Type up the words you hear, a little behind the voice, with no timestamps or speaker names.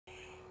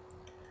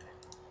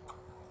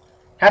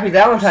Happy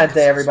Valentine's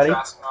Day, everybody.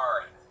 It's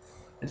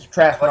I'd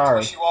like to Trasnari.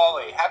 wish you all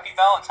a happy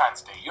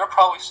Valentine's Day. You're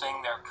probably sitting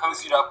there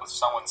cozied up with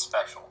someone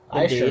special.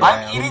 Indeed.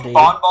 I'm eating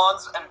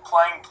bonbons and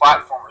playing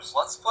platformers.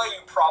 Let's play you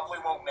probably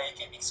won't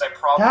make it because I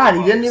probably God,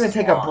 he didn't even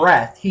take a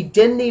breath. He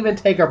didn't even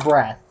take a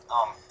breath.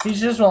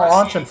 He's just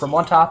launching from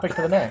one topic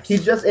to the next.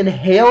 He's just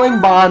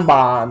inhaling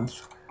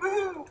bonbons.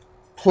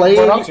 Playing,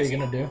 what else are you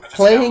gonna do?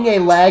 Playing a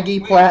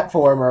laggy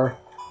platformer.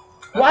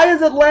 Why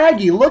is it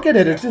laggy? Look at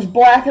it. It's just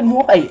black and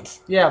white.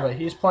 Yeah, but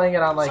he's playing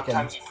it on like an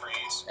Sometimes you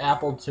freeze.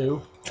 Apple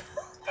II.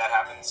 That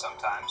happens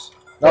sometimes.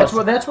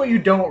 That's what you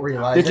don't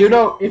realize. Did you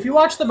know? If you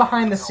watch the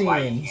behind the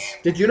scenes,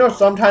 Did you know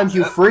sometimes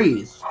you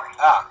freeze?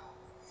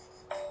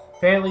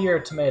 apparently you're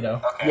a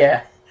tomato. Okay.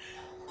 Yeah.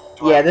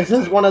 Yeah, this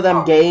is one of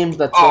them games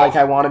that's like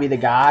I want to be the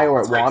guy,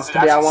 or it wants to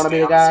be I want to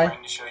be the guy.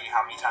 To show you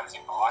how many times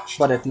you botched.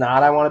 But it's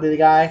not I want to be the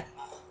guy.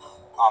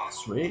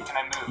 Sweet. Can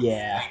I move?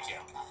 Yeah. Thank you.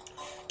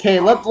 Okay,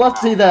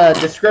 let's see the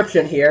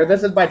description here.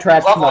 This is by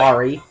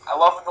Trasnari. I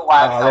love when the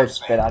lag Oh, there's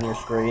helps spit me. on your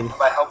screen.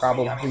 That helps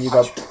Probably me. I mean, when you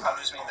go.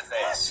 punches me in the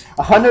face.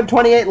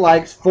 128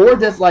 likes, 4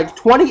 dislikes,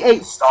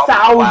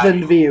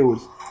 28,000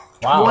 views.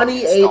 Wow.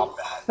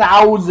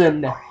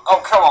 28,000.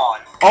 Oh, come on.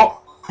 Oh.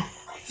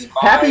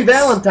 Happy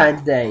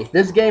Valentine's Day.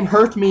 This game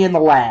hurts me in the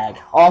lag.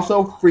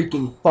 Also,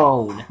 freaking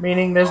phone.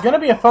 Meaning there's gonna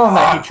be a phone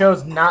that he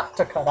chose not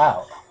to cut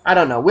out. I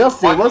don't know. We'll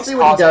see. We'll see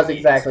what he does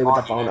exactly with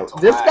the phone.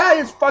 This guy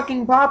is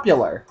fucking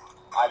popular.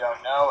 I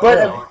don't know. But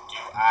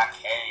I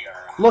care.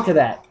 look at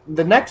that.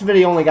 The next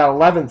video only got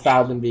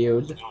 11,000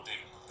 views.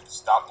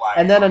 Stop lagging.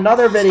 And then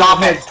another video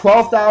has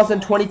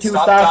 12,000,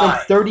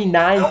 22,000,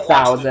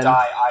 39,000.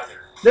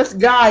 This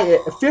guy,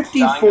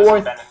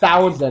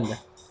 54,000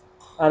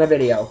 on a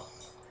video.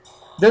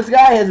 This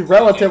guy is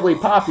relatively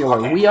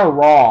popular. We are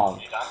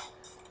wrong.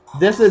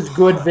 This is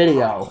good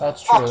video.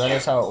 That's true. That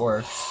is how it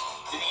works.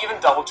 Did he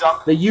even double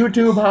jump? The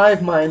YouTube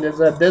hive mind is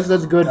that this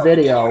is good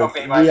video.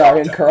 We are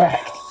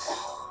incorrect.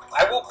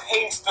 I will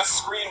paint the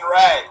screen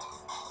red.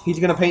 He's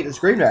gonna paint the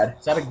screen red.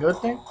 Is that a good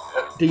thing?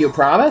 Do you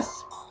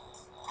promise?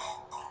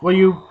 Will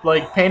you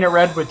like paint it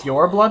red with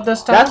your blood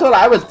this time? That's what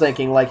I was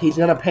thinking. Like he's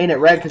gonna paint it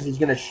red because he's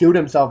gonna shoot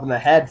himself in the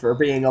head for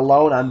being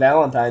alone on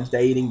Valentine's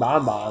Day eating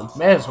bonbons.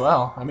 May as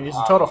well. I mean, he's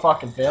a total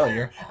fucking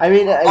failure. I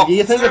mean, do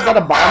you think instead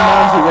of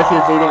bonbons he wishes he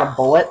was eating a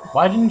bullet?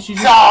 Why didn't you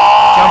just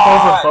jump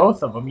over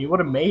both of them? You would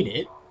have made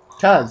it.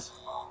 Cause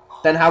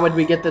then how would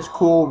we get this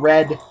cool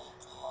red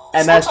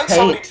MS Looks like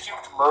somebody paint?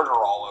 puked murder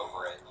all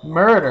over it.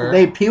 Murder?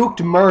 They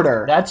puked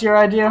murder. That's your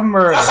idea of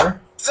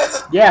murder?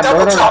 Yeah,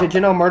 murder. Did you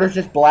know murder's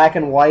just black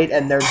and white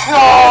and there's...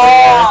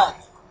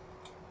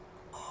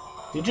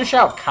 Did you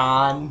shout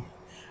Khan?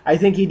 I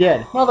think he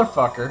did.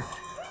 Motherfucker.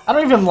 I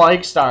don't even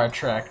like Star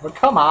Trek, but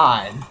come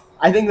on.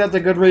 I think that's a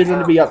good reason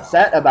to be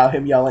upset about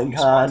him yelling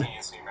Khan.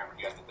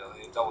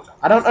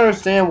 I don't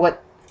understand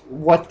what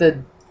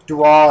the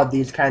draw of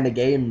these kind of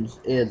games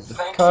is.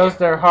 Because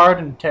they're hard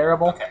and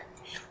terrible.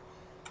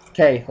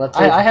 Okay, let's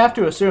see. I have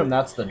to assume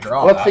that's the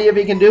draw. Let's see if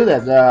he can do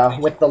this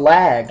with the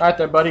lag. Alright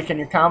there, buddy. Can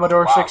your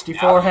Commodore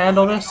 64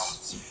 handle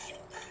this?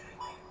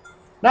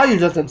 Now you're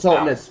just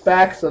insulting his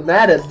specs, and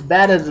that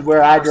is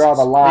where I draw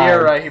the line.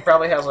 You're right. He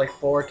probably has like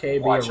 4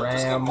 KB of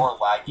RAM.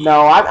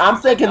 No, I'm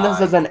thinking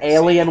this is an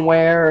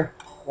Alienware,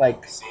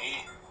 like,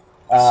 See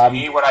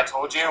what I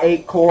told you?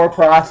 8-core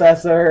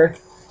processor.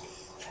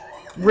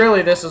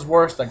 Really, this is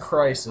worse than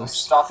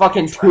Crisis.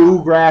 Fucking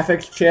 2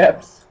 graphics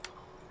chips.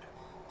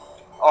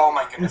 Oh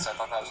my goodness, I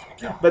thought that was gonna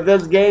kill. But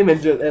this game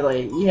is just,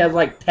 like, he has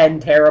like 10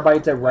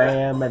 terabytes of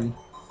RAM, and...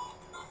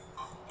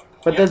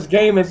 But this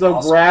game is so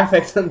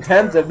graphics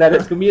intensive that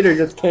his computer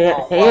just can't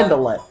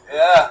handle it.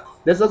 Yeah.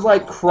 This is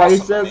like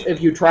Crisis if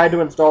you tried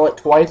to install it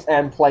twice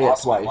and play it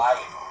twice.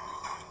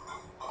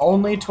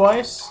 Only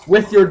twice?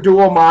 With your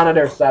dual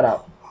monitor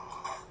setup.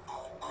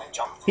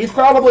 He's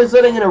probably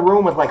sitting in a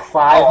room with like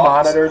 5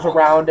 monitors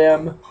around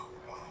him.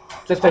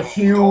 Just a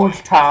huge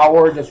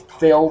tower just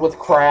filled with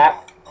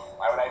crap.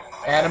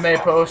 Anime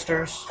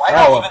posters.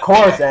 Oh, of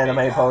course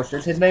anime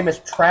posters. His name is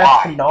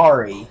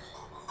Trasnari.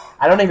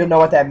 I don't even know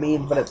what that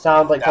means, but it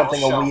sounds like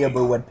something a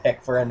weeaboo would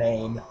pick for a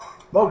name.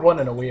 What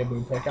wouldn't a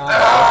weeaboo pick,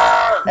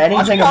 honestly?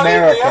 Anything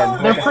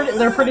American.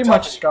 They're pretty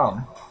much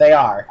scum. They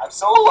are. I'm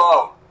so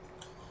alone.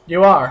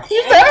 You are.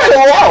 He's very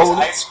alone.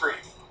 Ice cream.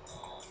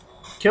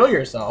 Kill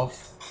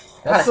yourself.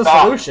 That's the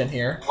Stop solution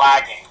here.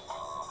 Lagging.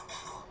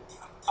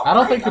 I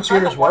don't think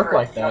computers work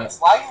like that.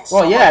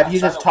 Well, yeah, if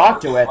you just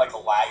talk to it.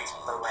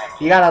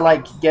 You gotta,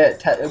 like,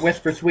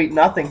 whisper sweet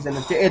nothings in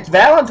it. It's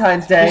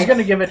Valentine's Day. He's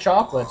gonna give it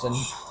chocolates and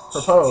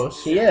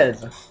propose. He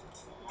is. No.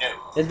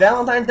 Is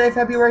Valentine's Day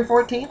February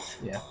 14th?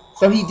 Yeah.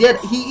 So he did,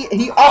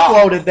 he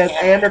uploaded this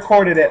and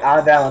recorded it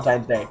on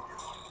Valentine's Day.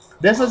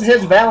 This is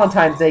his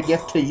Valentine's Day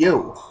gift to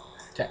you.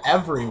 To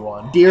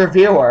everyone. Dear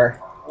viewer.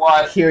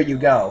 What? Here you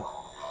go.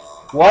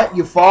 What?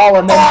 You fall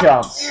and then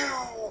jump.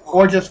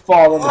 Or just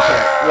fall in the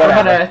pit.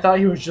 Whatever. I thought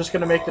he was just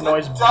gonna make the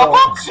noise Double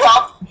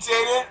jump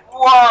didn't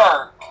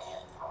work.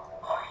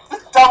 The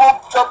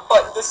double jump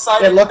button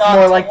decided It looked not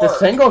more to like the work.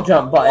 single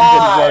jump button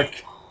didn't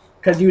work.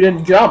 Because you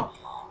didn't jump.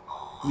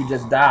 You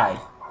just died.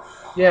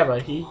 Yeah,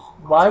 but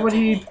why would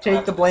he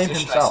take the blame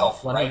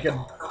himself when he could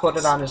put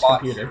it on his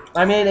computer?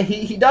 I mean,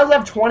 he does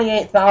have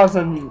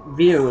 28,000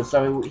 views,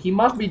 so he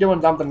must be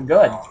doing something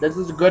good. This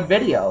is a good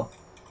video.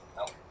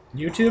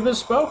 YouTube has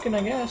spoken,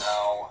 I guess.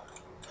 No.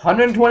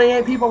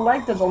 128 people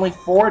like this, only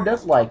 4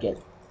 dislike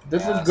it.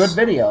 This is good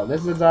video.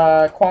 This is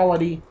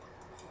quality.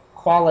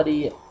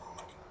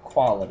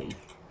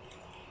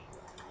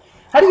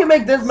 How do you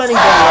make this many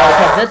videos,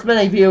 have this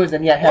many views,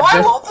 and yet have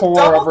this poor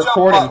of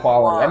recording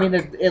quality? I mean,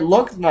 it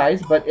looks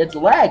nice, but it's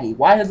laggy.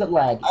 Why is it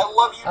laggy? I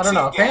love YouTube. I don't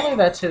know. Apparently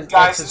that's his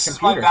computer,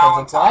 is my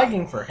because it's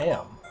lagging for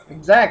him.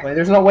 Exactly.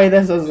 There's no way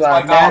this is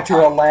a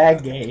natural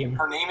lag game.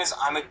 Her name is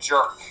I'm a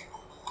Jerk.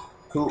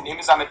 Who? Her name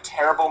is I'm a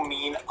terrible,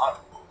 mean,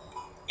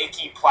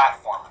 icky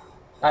platformer.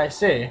 I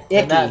see.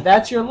 Icky. And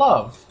that's your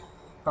love.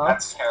 Huh?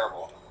 That's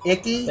terrible.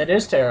 Icky? That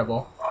is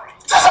terrible.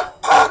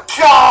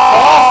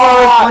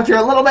 Oh, once you're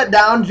a little bit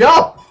down,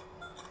 jump!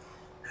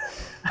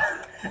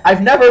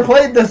 I've never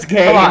played this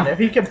game. Come on, if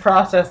he could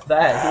process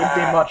that,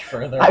 he'd be much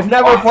further. I've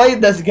never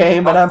played this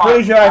game, but I'm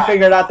pretty sure I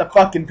figured out the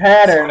fucking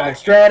pattern, the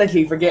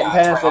strategy for getting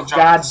past this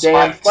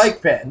goddamn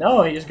spike pit.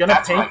 No, he's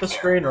gonna paint the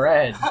screen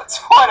red. That's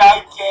what I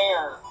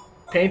care.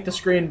 Paint the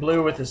screen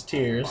blue with his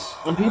tears.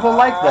 And people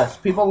like this.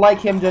 People like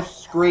him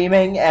just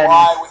screaming and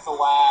Why with the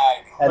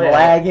lag? And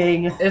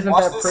lagging. Isn't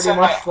that pretty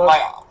much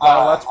what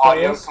Let's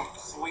Play is?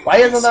 Why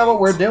isn't that what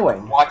we're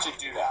doing? Watch it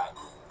do that.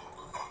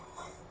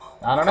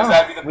 I don't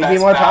know. We'd be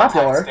more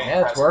popular.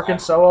 Yeah, it's working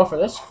so well for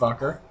this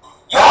fucker.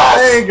 Yes!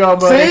 There you go,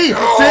 buddy.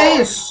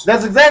 See? See?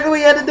 That's exactly what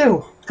you had to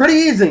do. Pretty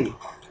easy.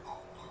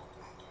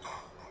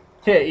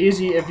 Yeah,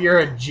 easy if you're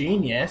a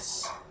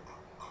genius.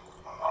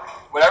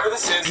 Whatever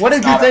this is. What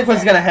did you think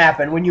was going to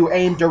happen when you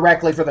aimed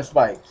directly for the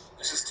spikes?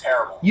 This is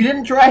terrible. You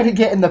didn't try to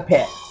get in the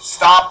pit.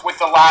 Stop with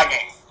the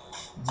lagging.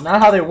 It's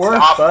not how they work,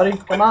 buddy.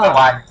 Come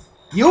on.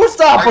 You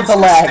stop with the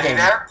lagging.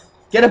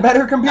 Get a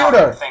better computer. No,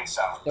 I don't think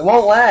so. It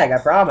won't lag, I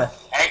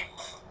promise. Hey,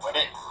 quit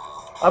it.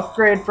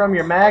 Upgrade from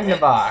your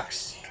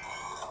Magnavox.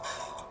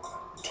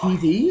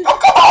 TV? Oh,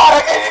 come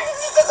on!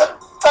 It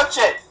doesn't touch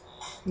it!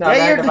 No,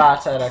 Yeah,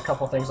 Magnavox had a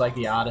couple things like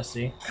the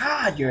Odyssey.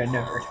 God, you're a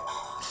nerd.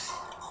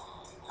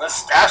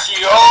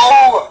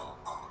 Pistachio!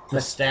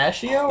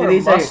 Pistachio Did or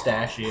he say-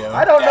 mustachio?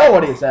 I don't know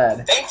what he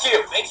said. Thank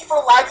you! Thank you for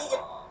lagging it.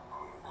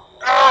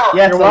 Yeah, it's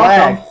You're the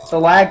welcome. lag. It's the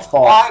lag's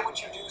fault. Why would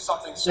you do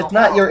something so It's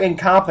not wrong? your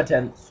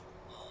incompetence.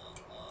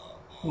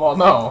 Well,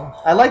 no.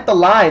 I like the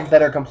lines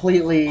that are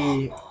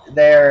completely...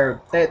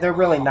 They're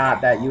really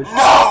not that useful.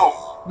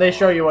 No! They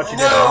show you what you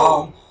did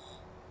wrong.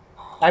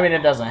 I mean, it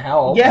doesn't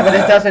help. Yeah, but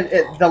it doesn't...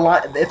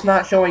 It's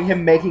not showing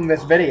him making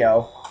this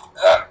video.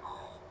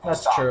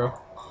 That's true.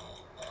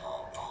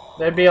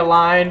 There'd be a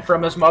line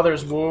from his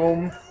mother's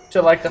womb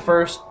to like the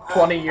first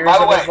 20 years By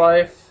the of his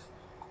way, life.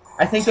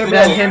 I think there'd be...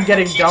 Then him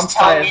getting Keeps dumped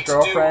telling by me his to do-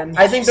 girlfriend.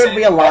 I think there'd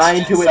be a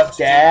line to his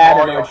dad,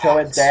 and it would show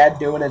his dad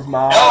doing his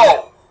mom.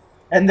 No!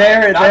 And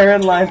Not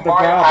therein lies the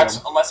Mario problem.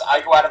 Hacks unless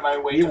I go out of my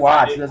way You to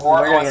watch, find it, this is, or we're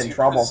gonna unless get in you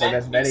trouble for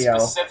present this me video.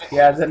 specifically. He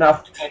has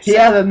enough You can't he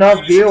just has enough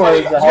use it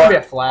viewers. There's gonna be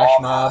a flash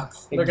mob.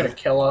 They're gonna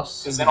kill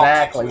us. Because then I'll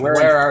Exactly. kick you. We're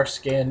Wear our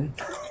skin.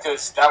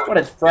 Because that would What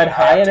is Fred mean I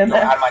have Hyatt to in go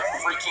there? out of my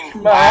freaking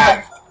No.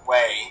 lag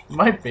way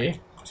Might be.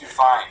 to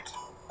find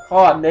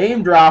Oh,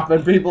 name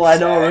dropping people I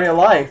know in real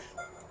life.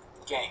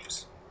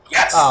 games.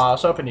 Yes! Oh, I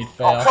was hoping you'd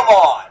fail. Oh, come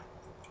on!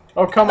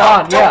 Oh, come No,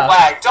 on, don't yeah.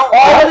 lag, don't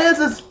All lag! it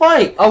is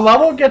spike. A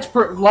level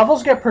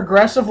levels get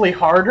progressively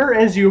harder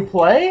as you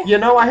play, You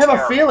know, I have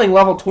a feeling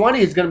level 20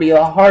 is going to be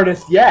the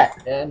hardest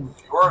yet. and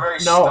You're a very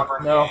No,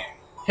 stubborn no. game.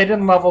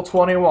 hidden level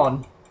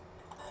 21.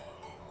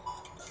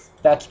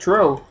 That's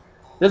true.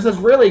 This is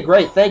really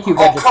great. Thank you, Oh,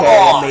 come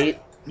Vegetarian on. Meat.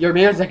 Your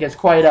music is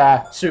quite,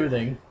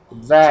 Soothing.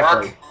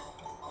 exactly. Jerk.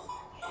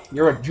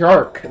 You're a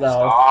jerk, though.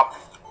 Stop.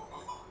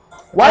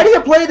 Why do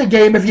you play the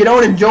game if you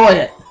don't enjoy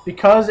it?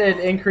 Because it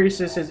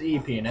increases his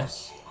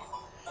E-penis.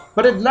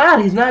 But it's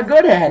not. He's not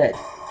good at it.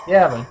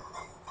 Yeah, but...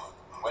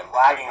 Quit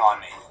lagging on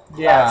me.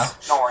 Yeah.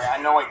 Guys, don't worry,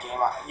 I know what game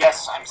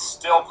yes, I'm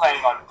still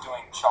planning on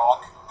doing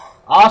chalk.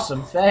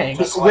 Awesome, thanks.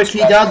 Just to let Which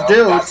you he guys does know,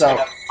 do, that's so- when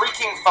a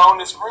freaking phone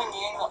is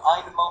ringing.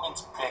 Ein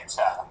Moment bitte.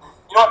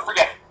 You know what?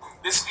 Forget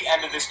it. This is the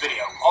end of this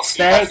video. I'll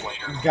see you Thank guys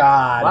later.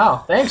 God. Wow,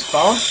 thanks,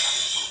 phone.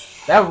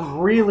 That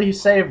really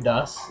saved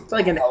us. It's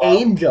like an Hello?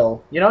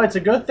 angel. You know, it's a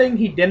good thing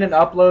he didn't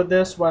upload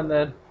this when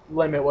the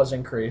limit was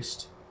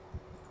increased.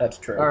 That's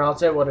true. Or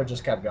else it would have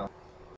just kept going.